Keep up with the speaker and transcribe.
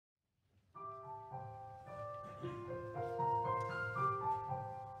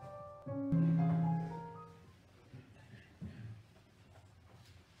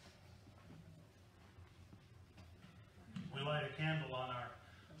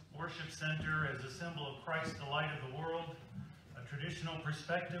worship center as a symbol of Christ, the light of the world, a traditional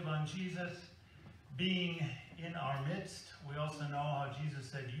perspective on Jesus being in our midst. We also know how Jesus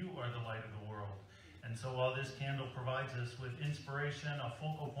said, "You are the light of the world." And so while this candle provides us with inspiration, a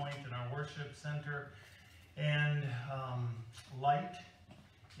focal point in our worship center, and light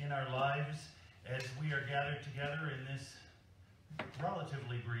in our lives as we are gathered together in this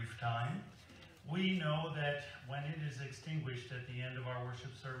relatively brief time, we know that when it is extinguished at the end of our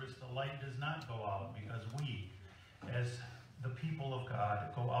worship service, the light does not go out, because we, as the people of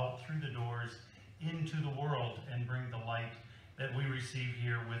God, go out through the doors into the world and bring the light that we receive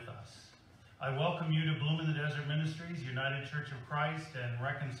here with us. I welcome you to Bloom in the Desert Ministries, United Church of Christ, and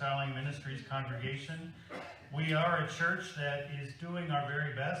Reconciling Ministries congregation. We are a church that is doing our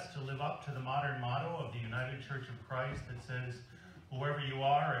very best to live up to the modern motto of the United Church of Christ that says, "Whoever you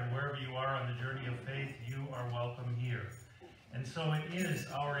are and wherever you are on the journey of faith, you are welcome here." And so it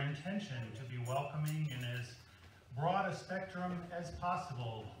is our intention to be welcoming in as broad a spectrum as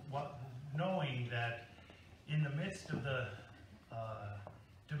possible, knowing that in the midst of the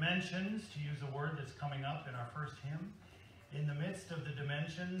dimensions, to use a word that's coming up in our first hymn, in the midst of the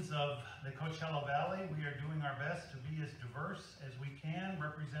dimensions of the Coachella Valley, we are doing our best to be as diverse as we can,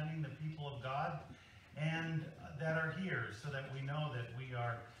 representing the people of God and that are here, so that we know that we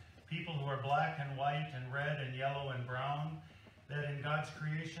are people who are black and white and red and yellow and brown, that in God's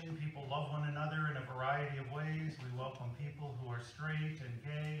creation people love one another in a variety of ways. We welcome people who are straight and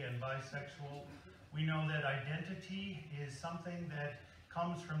gay and bisexual. We know that identity is something that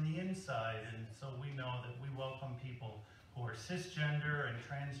comes from the inside, and so we know that we welcome people who are cisgender and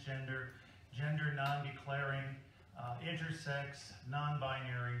transgender, gender non-declaring, intersex,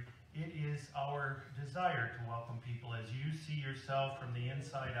 non-binary. It is our desire to welcome people as you see yourself from the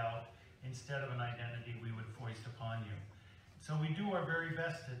inside out, instead of an identity we would foist upon you. So we do our very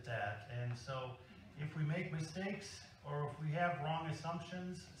best at that, and so if we make mistakes or if we have wrong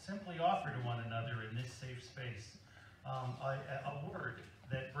assumptions, simply offer to one another in this safe space a word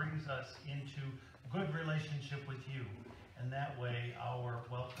that brings us into good relationship with you, and that way our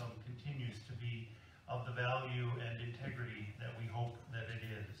welcome continues to be of the value and integrity that we hope that it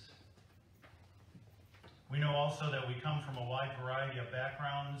is. We know also that we come from a wide variety of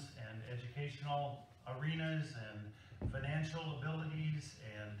backgrounds and educational arenas and financial abilities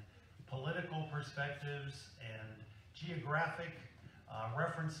and political perspectives and geographic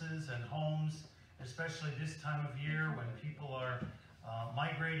references and homes, especially this time of year when people are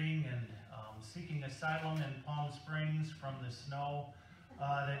migrating and seeking asylum in Palm Springs from the snow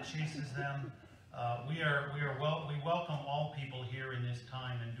that chases them. We welcome all people here in this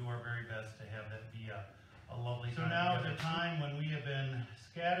time and do our very best to have that be a lovely time. So now at the time when we have been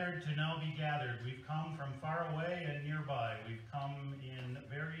scattered to now be gathered, we've come from far away and nearby. We've come in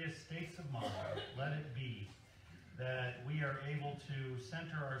various states of mind. Let it be that we are able to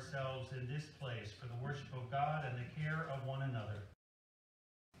center ourselves in this place for the worship of God and the care of one another.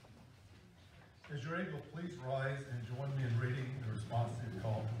 As you're able, please rise and join me in reading the responsive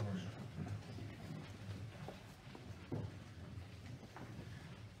call to worship.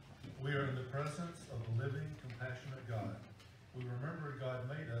 We are in the presence of the living, compassionate God. We remember God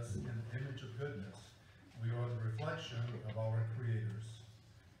made us in the image of goodness. We are the reflection of our creators.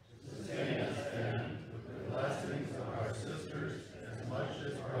 Sustain us then with the blessings of our sisters as much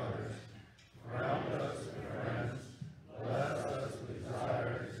as brothers. Ground us with friends. Bless us with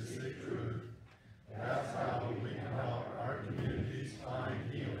desire to seek truth. That's how we can help our communities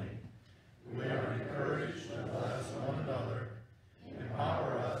find healing. We are encouraged to bless one another.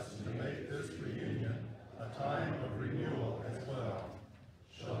 Empower us to make this reunion a time of renewal as well.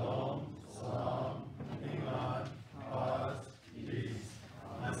 Shalom, salam, iman, paz, peace.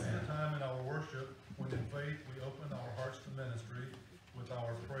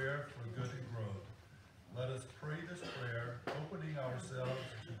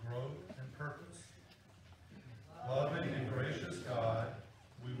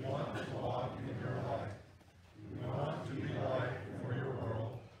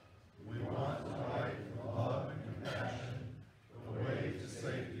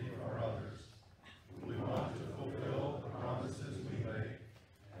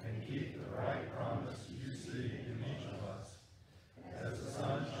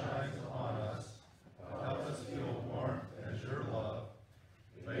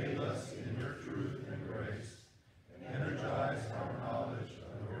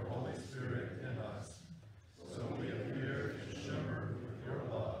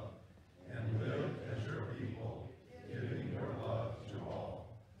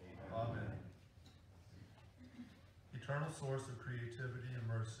 Eternal source of creativity and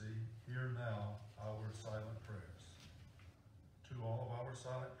mercy, hear now our silent prayers. To all of our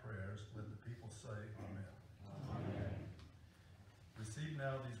silent prayers, let the people say amen. Amen. Receive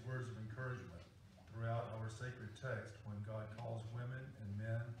now these words of encouragement throughout our sacred text. When God calls women and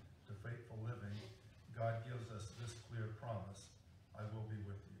men to faithful living, God gives us this clear promise: I will be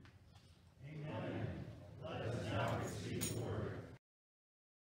with you. Amen. Let us now receive the word.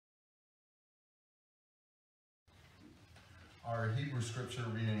 Our Hebrew scripture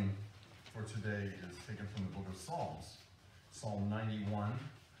reading for today is taken from the book of Psalms. Psalm 91,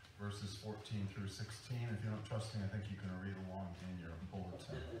 verses 14 through 16. If you don't trust me, I think you can read along in your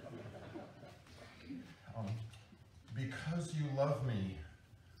bulletin. Because you love me,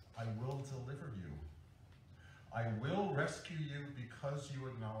 I will deliver you. I will rescue you because you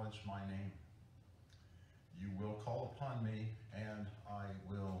acknowledge my name. You will call upon me, and I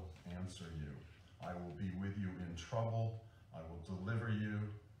will answer you. I will be with you in trouble. I will deliver you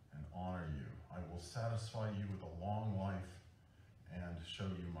and honor you. I will satisfy you with a long life and show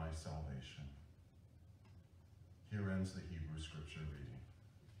you my salvation. Here ends the Hebrew scripture reading.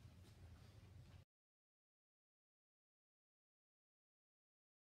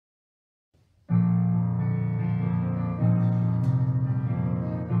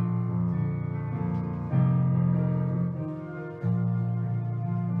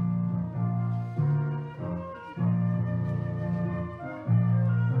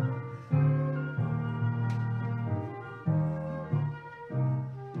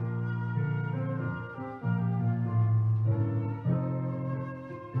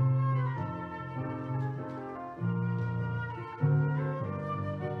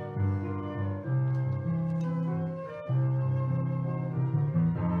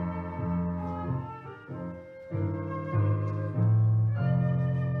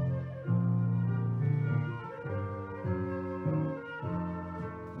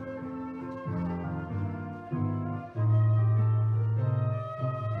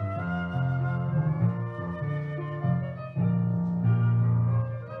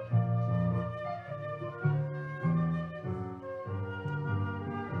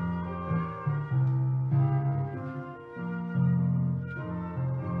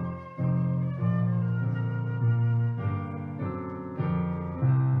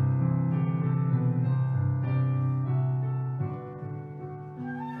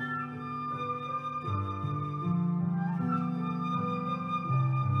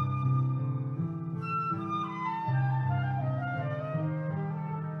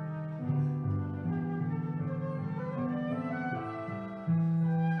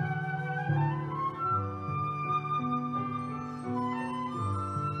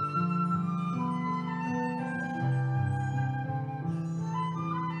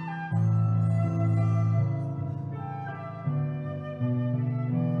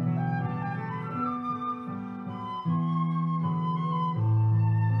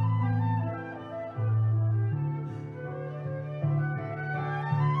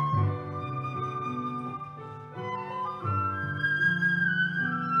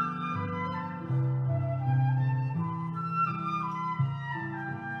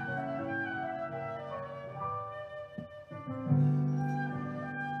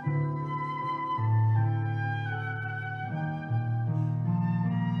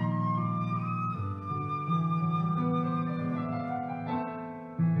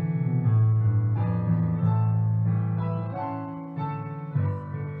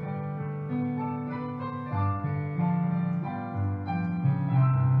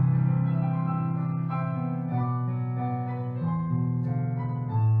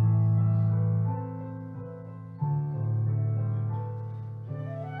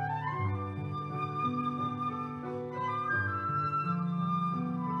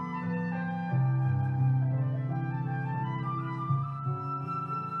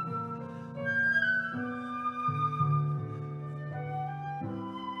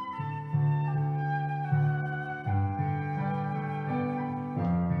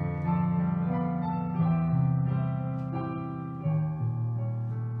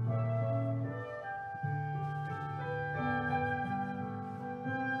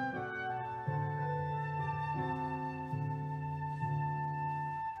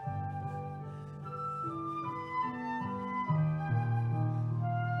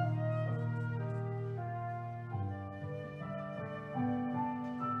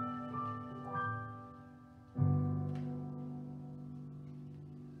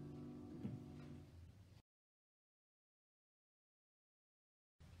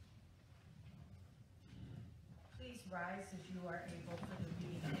 Please rise as you are able for the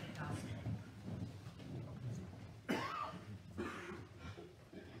reading of the gospel.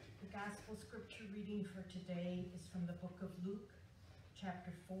 Gospel scripture reading for today is from the book of Luke,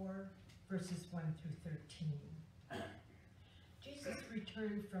 chapter 4, verses 1 through 13. Jesus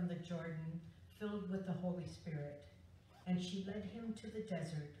returned from the Jordan filled with the Holy Spirit, and she led him to the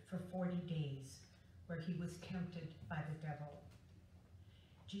desert for 40 days, where he was tempted by the devil.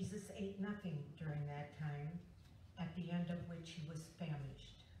 Jesus ate nothing during that time, at the end of which he was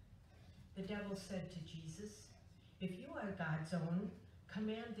famished. The devil said to Jesus, "If you are God's own,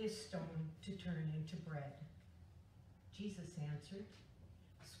 command this stone to turn into bread." Jesus answered,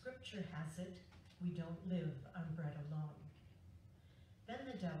 "Scripture has it, we don't live on bread alone." Then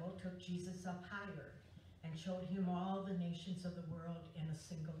the devil took Jesus up higher and showed him all the nations of the world in a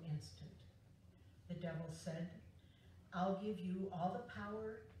single instant. The devil said, "I'll give you all the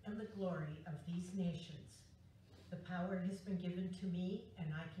power and the glory of these nations. The power has been given to me,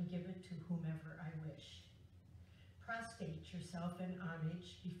 and I can give it to whomever I wish. Prostrate yourself in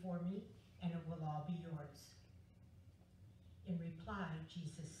homage before me, and it will all be yours." In reply,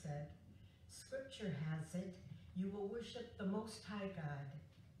 Jesus said, "Scripture has it, you will worship the Most High God.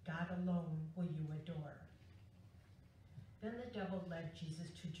 God alone will you adore." Then the devil led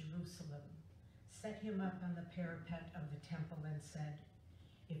Jesus to Jerusalem, set him up on the parapet of the temple, and said,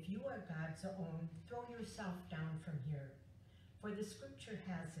 "If you are God's own, throw yourself down from here. For the scripture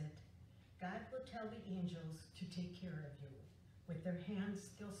has it, God will tell the angels to take care of you. With their hands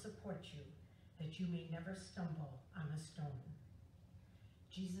they'll support you, that you may never stumble on a stone."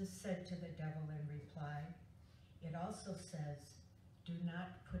 Jesus said to the devil in reply, "It also says, 'Do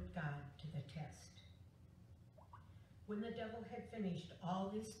not put God to the test.'" When the devil had finished all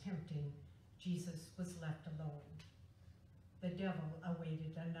this tempting, Jesus was left alone. The devil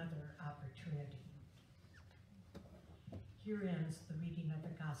awaited another opportunity. Here ends the reading of the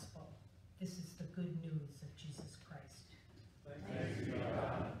gospel. This is the good news of Jesus Christ. Thanks be to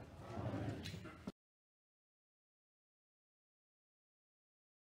God. Amen.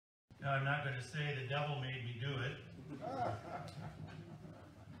 Now, I'm not going to say the devil made me do it,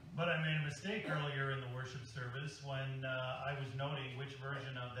 but I made a mistake earlier in the worship service when I was noting which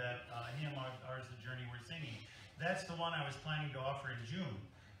version of that hymn, Ours the Journey we're singing. That's the one I was planning to offer in June.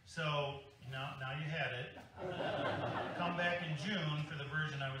 So now you had it. Come back in June for the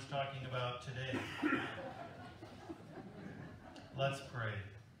version I was talking about today. Let's pray.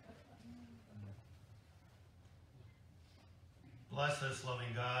 Bless us,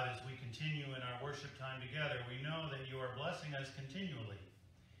 loving God, as we continue in our worship time together. We know that you are blessing us continually.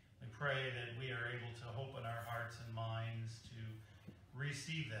 We pray that we are able to open our hearts and minds to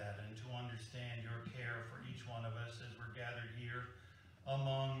receive that and to understand your care for each one of us as we're gathered here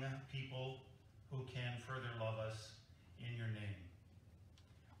among people who can further love us in your name.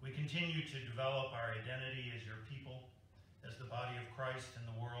 We continue to develop our identity as your people, as the body of Christ in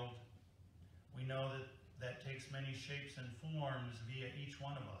the world. We know that that takes many shapes and forms via each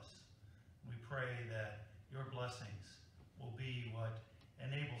one of us. We pray that your blessings will be what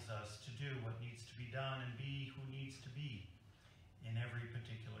enables us to do what needs to be done and be who needs to be in every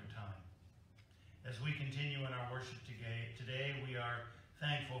particular time. As we continue in our worship today, we are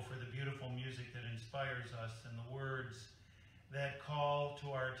thankful for the beautiful music that inspires us and the words that call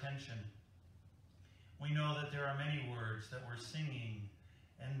to our attention. We know that there are many words that we're singing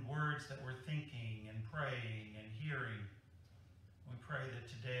and words that we're thinking and praying and hearing. We pray that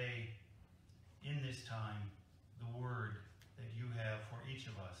today, in this time, the word that you have for each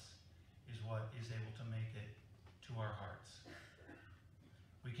of us is what is able to make it to our hearts.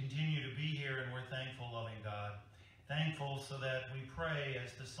 We continue to be here, and we're thankful, loving God. Thankful so that we pray,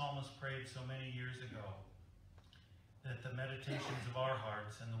 as the psalmist prayed so many years ago, that the meditations of our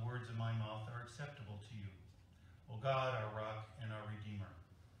hearts and the words of my mouth are acceptable to you, O God, our rock and our Redeemer.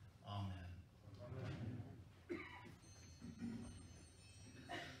 Amen. Amen.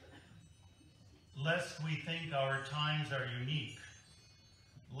 Lest we think our times are unique,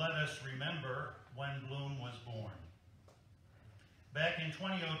 let us remember when Bloom was born. Back in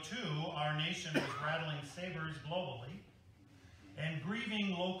 2002, our nation was rattling sabers globally and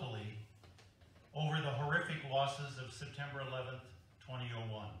grieving locally over the horrific losses of September 11th,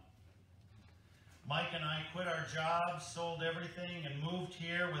 2001. Mike and I quit our jobs, sold everything, and moved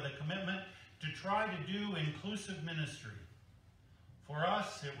here with a commitment to try to do inclusive ministry. For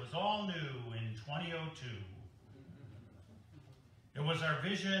us, it was all new in 2002. It was our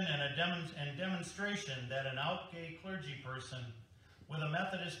vision and demonstration that an out-gay clergy person with a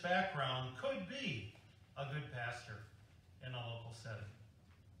Methodist background could be a good pastor in a local setting.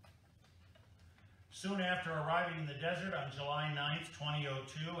 Soon after arriving in the desert on July 9th,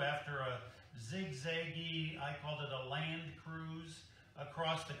 2002, after a zigzaggy, I called it a land cruise,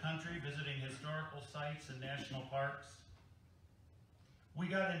 across the country, visiting historical sites and national parks. We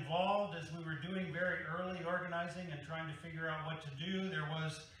got involved as we were doing very early organizing and trying to figure out what to do. There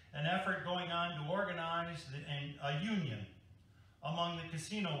was an effort going on to organize a union among the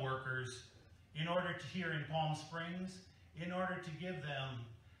casino workers in order to, here in Palm Springs, in order to give them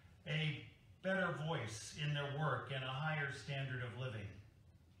a better voice in their work and a higher standard of living.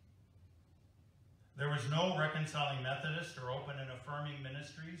 There was no Reconciling Methodist or Open and Affirming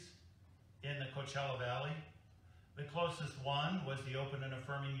Ministries in the Coachella Valley. The closest one was the Open and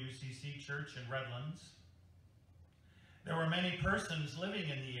Affirming UCC Church in Redlands. There were many persons living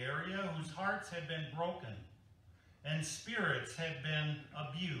in the area whose hearts had been broken and spirits had been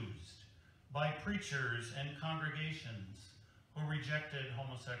abused by preachers and congregations who rejected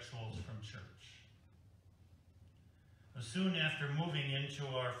homosexuals from church. Soon after moving into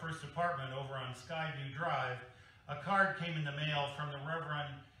our first apartment over on Skyview Drive, a card came in the mail from the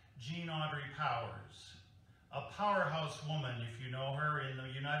Reverend Jean Audrey Powers, a powerhouse woman, if you know her, in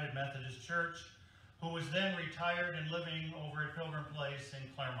the United Methodist Church, who was then retired and living over at Pilgrim Place in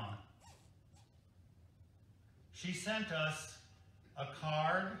Claremont. She sent us a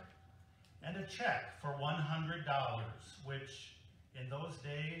card and a check for $100, which in those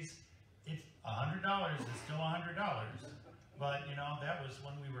days, it's $100 is still $100. But, you know, that was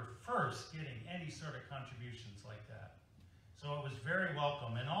when we were first getting any sort of contributions like that. So it was very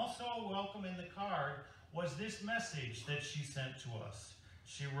welcome. And also welcome in the card was this message that she sent to us.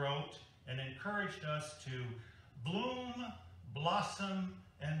 She wrote and encouraged us to bloom, blossom,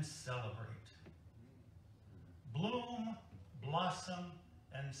 and celebrate. Bloom, blossom,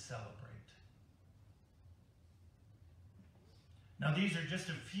 and celebrate. Now, these are just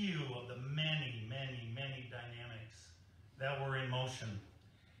a few of the many, many, many dynamics that were in motion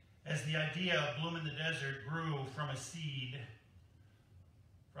as the idea of Bloom in the Desert grew from a seed,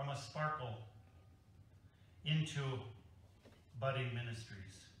 from a sparkle, into budding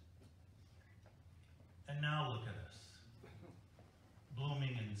ministries. And now look at us,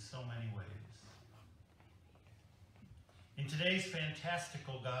 blooming in so many ways. In today's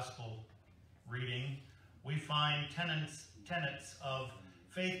fantastical gospel reading, we find tenets of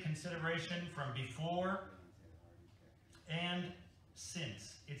faith consideration from before and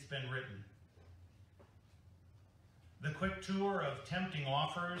since it's been written. The quick tour of tempting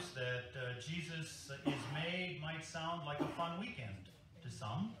offers that Jesus is made might sound like a fun weekend to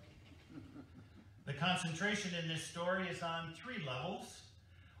some. The concentration in this story is on 3 levels,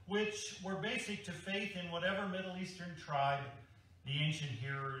 which were basic to faith in whatever Middle Eastern tribe the ancient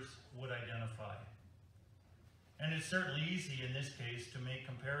hearers would identify. And it's certainly easy in this case to make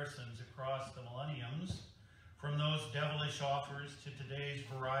comparisons across the millenniums from those devilish offers to today's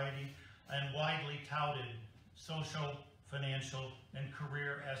variety and widely touted social, financial, and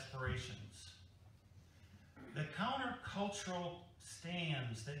career aspirations. The countercultural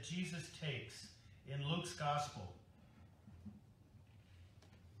stands that Jesus takes in Luke's gospel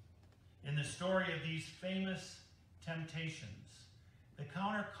in the story of these famous temptations, the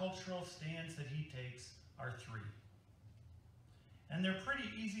countercultural stands that he takes are 3. And they're pretty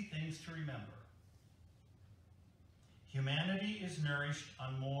easy things to remember. Humanity is nourished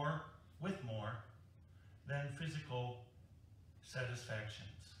on more, with more, than physical satisfactions.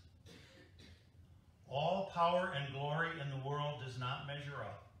 All power and glory in the world does not measure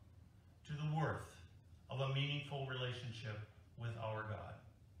up to the worth of a meaningful relationship with our God.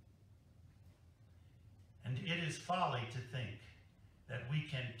 And it is folly to think that we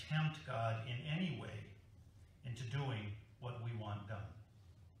can tempt God in any way into doing what we want done.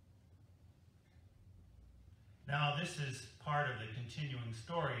 Now, this is part of the continuing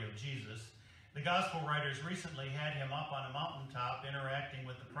story of Jesus. The gospel writers recently had him up on a mountaintop interacting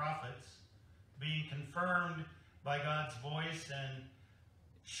with the prophets, being confirmed by God's voice and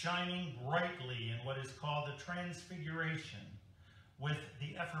shining brightly in what is called the transfiguration with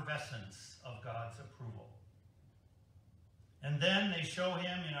the effervescence of God's approval. And then they show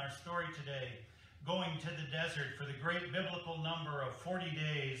him in our story today going to the desert for the great biblical number of 40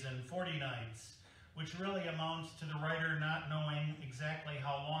 days and 40 nights, which really amounts to the writer not knowing exactly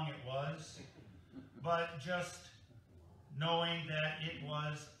how long it was, but just knowing that it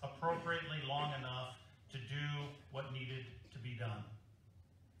was appropriately long enough to do what needed to be done.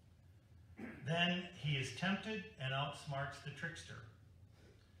 Then he is tempted and outsmarts the trickster.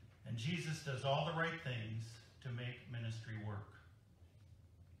 And Jesus does all the right things to make ministry work.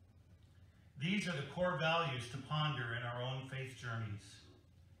 These are the core values to ponder in our own faith journeys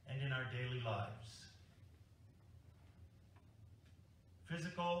and in our daily lives.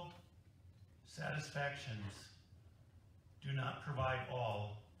 Physical satisfactions do not provide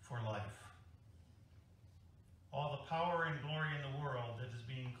all for life. All the power and glory in the world that is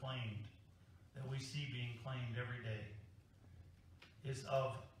being claimed, that we see being claimed every day, is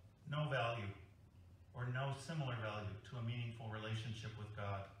of no value or no similar value to a meaningful relationship with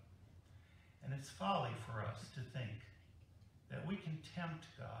God. And it's folly for us to think that we can tempt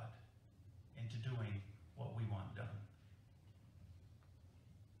God into doing what we want done.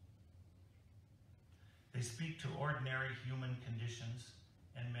 They speak to ordinary human conditions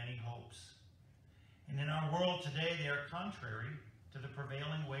and many hopes. And in our world today, they are contrary to the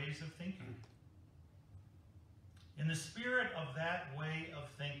prevailing ways of thinking. In the spirit of that way of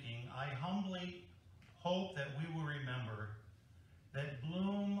thinking, I humbly hope that we will remember that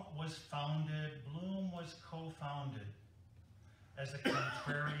Bloom was co-founded as a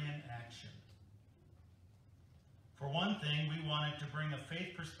contrarian action. For one thing, we wanted to bring a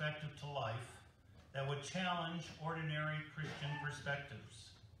faith perspective to life that would challenge ordinary Christian perspectives.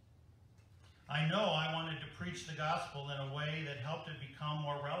 I know I wanted to preach the gospel in a way that helped it become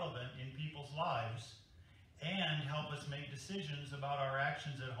more relevant in people's lives and help us make decisions about our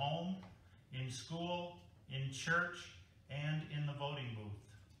actions at home, in school, in church, and in the voting booth.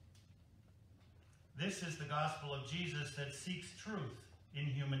 This is the gospel of Jesus that seeks truth in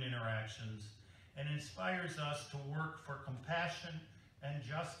human interactions and inspires us to work for compassion and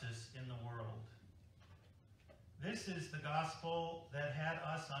justice in the world. This is the gospel that had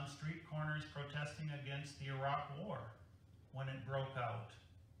us on street corners protesting against the Iraq War when it broke out,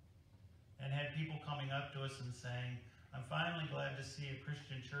 and had people coming up to us and saying, I'm finally glad to see a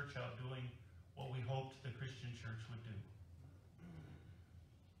Christian church out doing what we hoped the Christian church would do.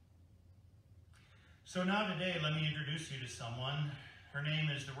 So now today, let me introduce you to someone. Her name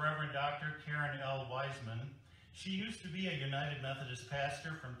is the Reverend Dr. Karen L. Wiseman. She used to be a United Methodist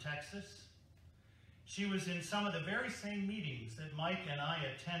pastor from Texas. She was in some of the very same meetings that Mike and I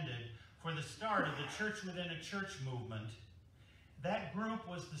attended for the start of the Church Within a Church movement. That group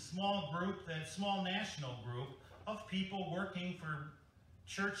was the small group, that small national group of people working for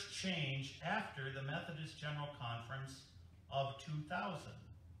church change after the Methodist General Conference of 2000.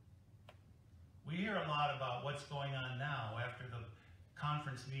 We hear a lot about what's going on now after the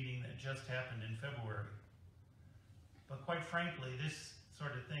conference meeting that just happened in February. But quite frankly, this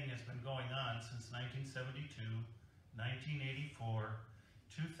sort of thing has been going on since 1972, 1984,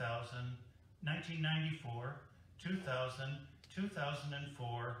 2000, 1994, 2000,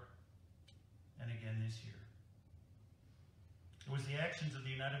 2004, and again this year. It was the actions of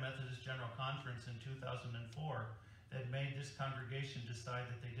the United Methodist General Conference in 2004 that made this congregation decide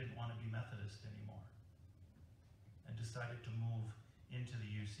that they didn't want to be Methodist anymore and decided to move into the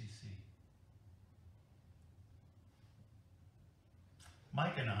UCC.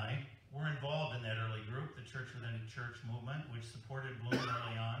 Mike and I were involved in that early group, the Church Within a Church movement, which supported Bloom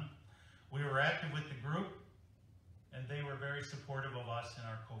early on. We were active with the group, and they were very supportive of us in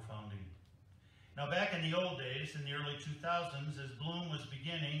our co-founding. Now, back in the old days, in the early 2000s, as Bloom was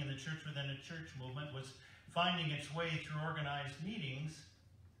beginning and the Church Within a Church movement was finding its way through organized meetings,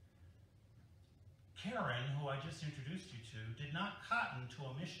 Karen, who I just introduced you to, did not cotton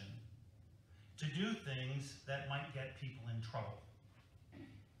to a mission to do things that might get people in trouble.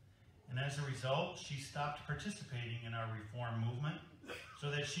 And as a result, she stopped participating in our reform movement so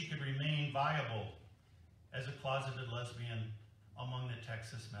that she could remain viable as a closeted lesbian among the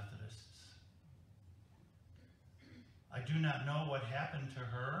Texas Methodists. I do not know what happened to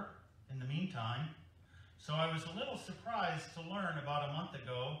her in the meantime, so I was a little surprised to learn about a month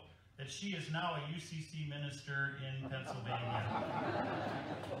ago that she is now a UCC minister in Pennsylvania.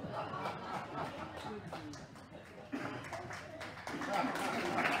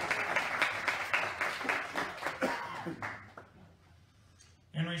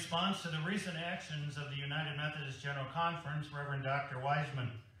 In response to the recent actions of the United Methodist General Conference, Reverend Dr. Wiseman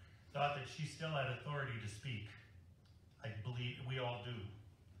thought that she still had authority to speak. I believe we all do.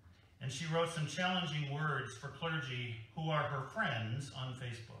 And she wrote some challenging words for clergy who are her friends on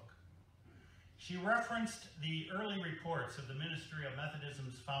Facebook. She referenced the early reports of the ministry of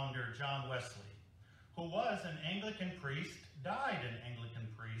Methodism's founder, John Wesley, who was an Anglican priest, died an Anglican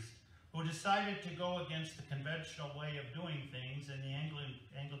priest, who decided to go against the conventional way of doing things in the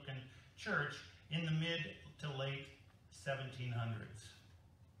Anglican Church in the mid to late 1700s.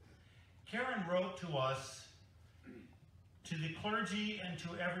 Karen wrote to us, to the clergy and to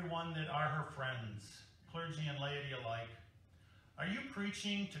everyone that are her friends, clergy and laity alike, are you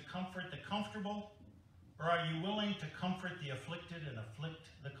preaching to comfort the comfortable, or are you willing to comfort the afflicted and afflict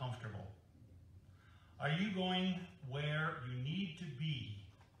the comfortable? Are you going where you need to be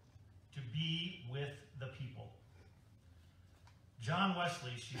with the people? John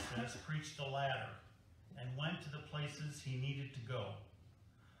Wesley, she says, preached the latter and went to the places he needed to go.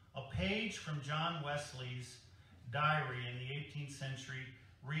 A page from John Wesley's diary in the 18th century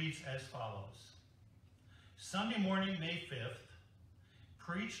reads as follows. Sunday morning, May 5th,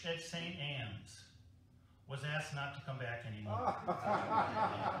 preached at St. Anne's. Was asked not to come back anymore.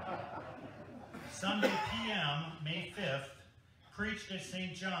 Sunday p.m., May 5th, preached at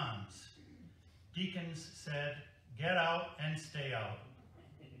St. John's. Deacons said, get out and stay out.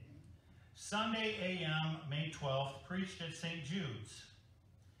 Sunday a.m., May 12th, preached at St. Jude's.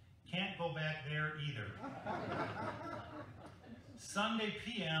 Can't go back there either. Sunday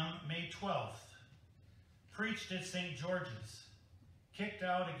p.m., May 12th, preached at St. George's. Kicked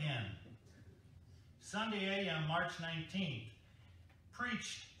out again. Sunday a.m., March 19th,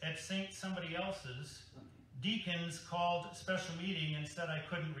 preached at St. somebody else's. Deacons called special meeting and said I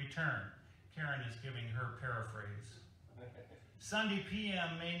couldn't return. Karen is giving her paraphrase. Sunday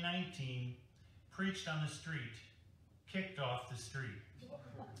p.m., May 19, preached on the street. Kicked off the street.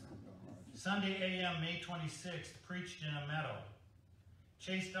 Sunday a.m., May 26th, preached in a meadow.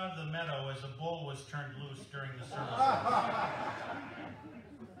 Chased out of the meadow as a bull was turned loose during the service.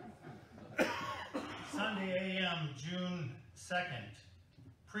 Sunday a.m., June 2nd,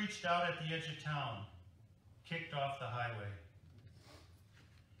 preached out at the edge of town. Kicked off the highway.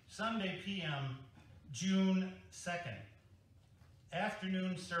 Sunday p.m., June 2nd,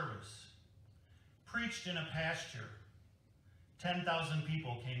 afternoon service. Preached in a pasture. 10,000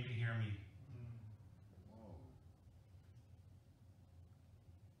 people came to hear me.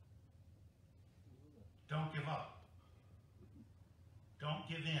 Don't give up. Don't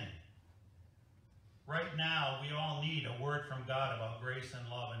give in. Right now, we all need a word from God about grace and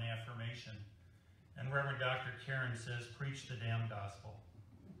love and affirmation. And Reverend Dr. Karen says, preach the damn gospel.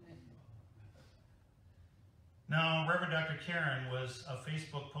 Now, Reverend Dr. Karen was a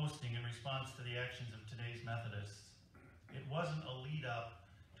Facebook posting in response to the actions of today's Methodists. It wasn't a lead up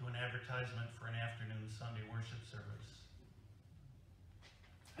to an advertisement for an afternoon Sunday worship service.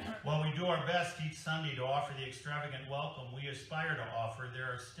 While we do our best each Sunday to offer the extravagant welcome we aspire to offer,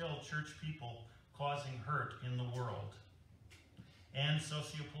 there are still church people causing hurt in the world and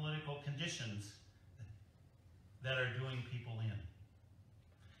sociopolitical conditions that are doing people in.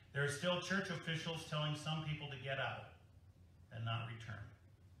 There are still church officials telling some people to get out and not return.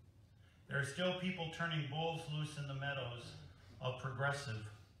 There are still people turning bulls loose in the meadows of progressive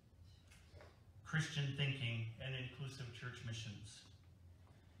Christian thinking and inclusive church missions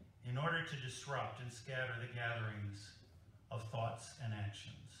in order to disrupt and scatter the gatherings of thoughts and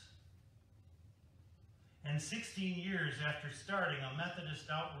actions. And 16 years after starting a Methodist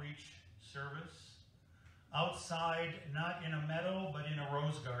outreach service, outside, not in a meadow, but in a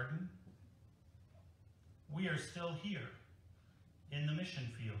rose garden, we are still here in the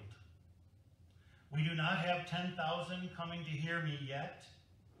mission field. We do not have 10,000 coming to hear me yet.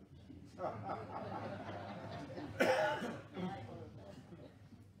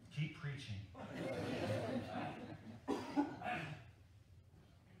 Keep preaching.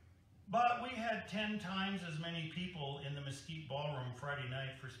 But we had 10 times as many people in the Mesquite Ballroom Friday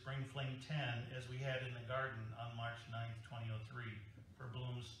night for Spring Fling 10 as we had in the garden on March 9th, 2003 for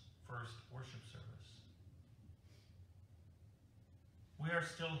Bloom's first worship service. We are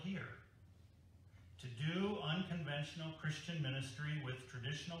still here to do unconventional Christian ministry with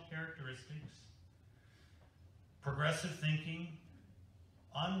traditional characteristics, progressive thinking,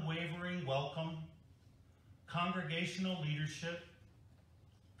 unwavering welcome, congregational leadership,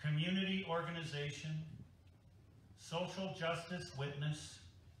 community organization, social justice witness,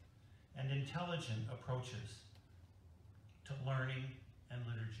 and intelligent approaches to learning and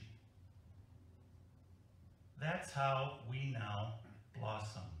liturgy. That's how we now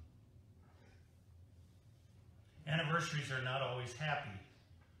blossom. Anniversaries are not always happy,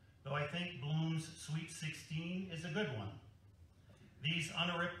 though I think Bloom's Sweet 16 is a good one. These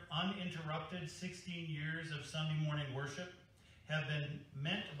uninterrupted 16 years of Sunday morning worship have been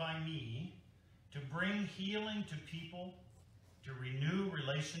meant by me to bring healing to people, to renew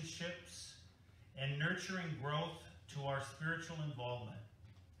relationships, and nurturing growth to our spiritual involvement.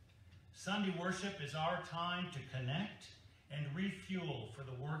 Sunday worship is our time to connect and refuel for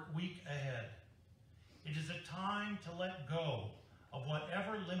the work week ahead. It is a time to let go of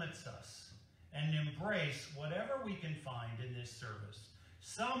whatever limits us and embrace whatever we can find in this service,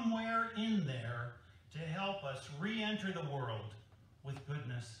 somewhere in there, to help us re-enter the world with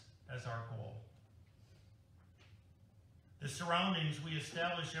goodness as our goal. The surroundings we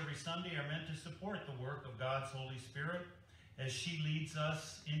establish every Sunday are meant to support the work of God's Holy Spirit as she leads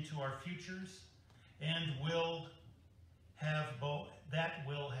us into our futures and will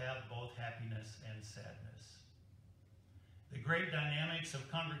will have both happiness and sadness. The great dynamics of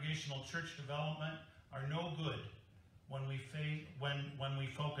congregational church development are no good when we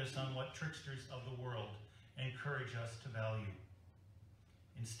focus on what tricksters of the world encourage us to value.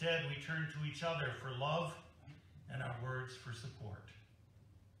 Instead, we turn to each other for love and our words for support.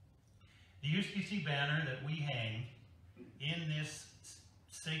 The UCC banner that we hang in this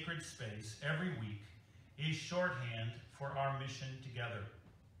sacred space every week is shorthand for our mission together.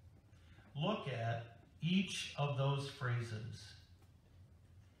 Look at each of those phrases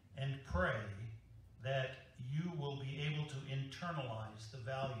and pray that you will be able to internalize the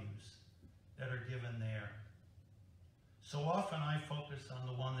values that are given there. So often I focus on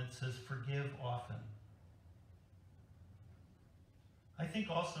the one that says, forgive often. I think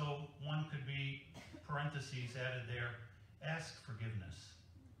also one could be, parentheses added there, ask forgiveness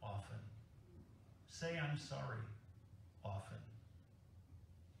often. Say I'm sorry often.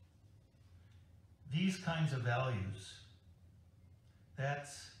 These kinds of values,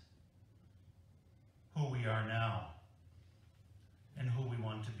 that's who we are now and who we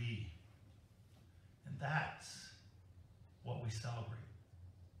want to be. And that's what we celebrate.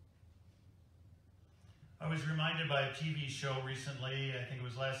 I was reminded by a TV show recently, I think it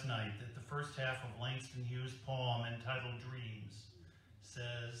was last night, that the first half of Langston Hughes' poem entitled Dreams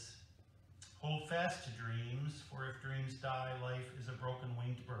says, hold fast to dreams, for if dreams die, life is a broken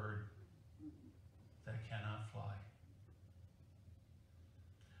winged bird that cannot fly.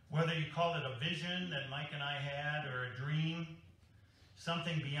 Whether you call it a vision that Mike and I had or a dream,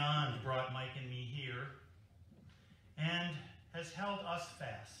 something beyond brought Mike and me here and has held us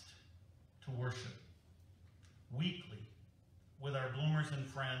fast to worship weekly with our bloomers and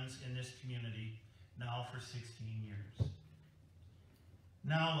friends in this community now for 16 years.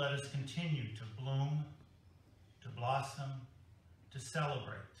 Now let us continue to bloom, to blossom, to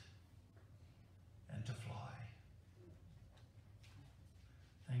celebrate, and to fly.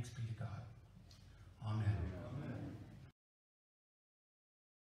 Thanks be to God. Amen.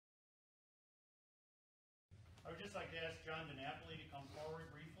 I would just like to ask John DiNapoli to come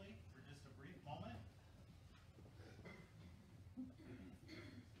forward briefly for just a brief moment.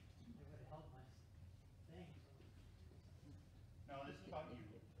 It would help my thing. No, this is about you.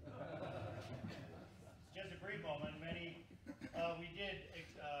 Just a brief moment. We did,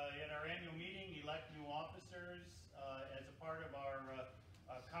 at our annual meeting, elect new officers as a part of our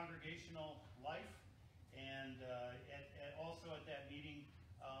congregational life. And also at that meeting,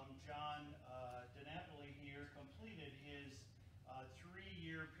 John DiNapoli here completed his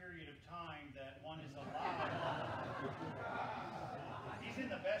 3-year period of time that one is allowed. He's in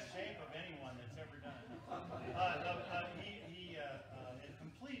the best shape of anyone that's ever done it. He has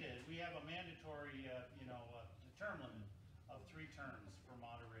completed. We have a mandatory, term limit of 3 terms for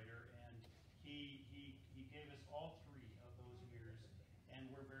moderator, and he gave us all 3 of those years, and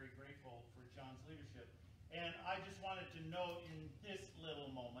we're very grateful for John's leadership. And I just wanted to note in this little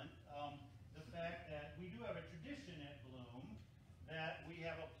moment the fact that we do have a tradition at Bloom that we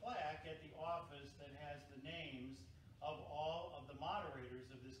have a plaque at the office that has the names of all of the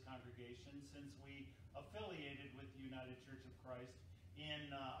moderators of this congregation since we affiliated with the United Church of Christ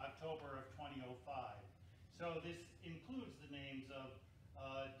in October of 2005. So this includes the names of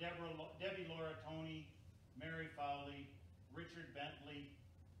Debbie Laura Toney, Mary Fowley, Richard Bentley,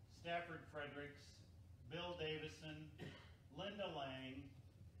 Stafford Fredericks, Bill Davison, Linda Lang,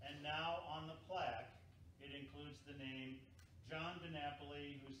 and now on the plaque, it includes the name John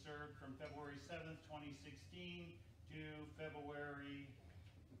DiNapoli, who served from February 7th, 2016 to February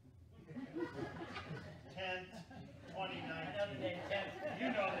 10th, 2019.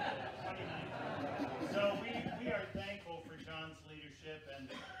 You know that, 2019. So we are thankful for John's leadership,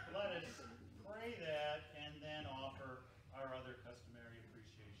 and let us pray that and then offer our other customary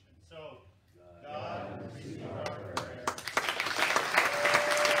appreciation. So, God receive our prayer.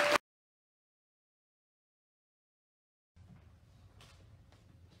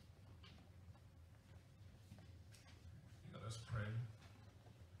 Let us pray.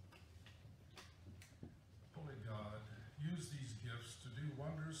 Holy God, use these gifts to do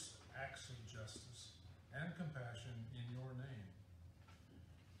wondrous acts of justice and compassion in your name.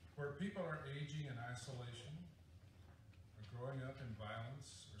 Where people are aging in isolation, or growing up in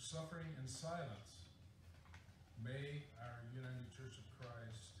violence, or suffering in silence, may our United Church of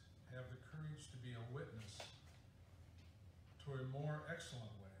Christ have the courage to be a witness to a more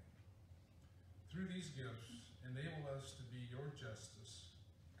excellent way. Through these gifts, enable us to be your justice,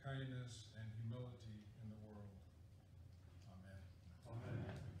 kindness, and humility in the world. Amen. Amen.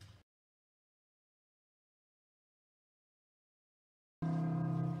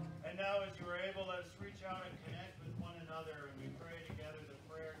 us reach out and connect with one another, and we pray together the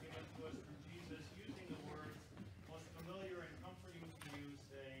prayer given to us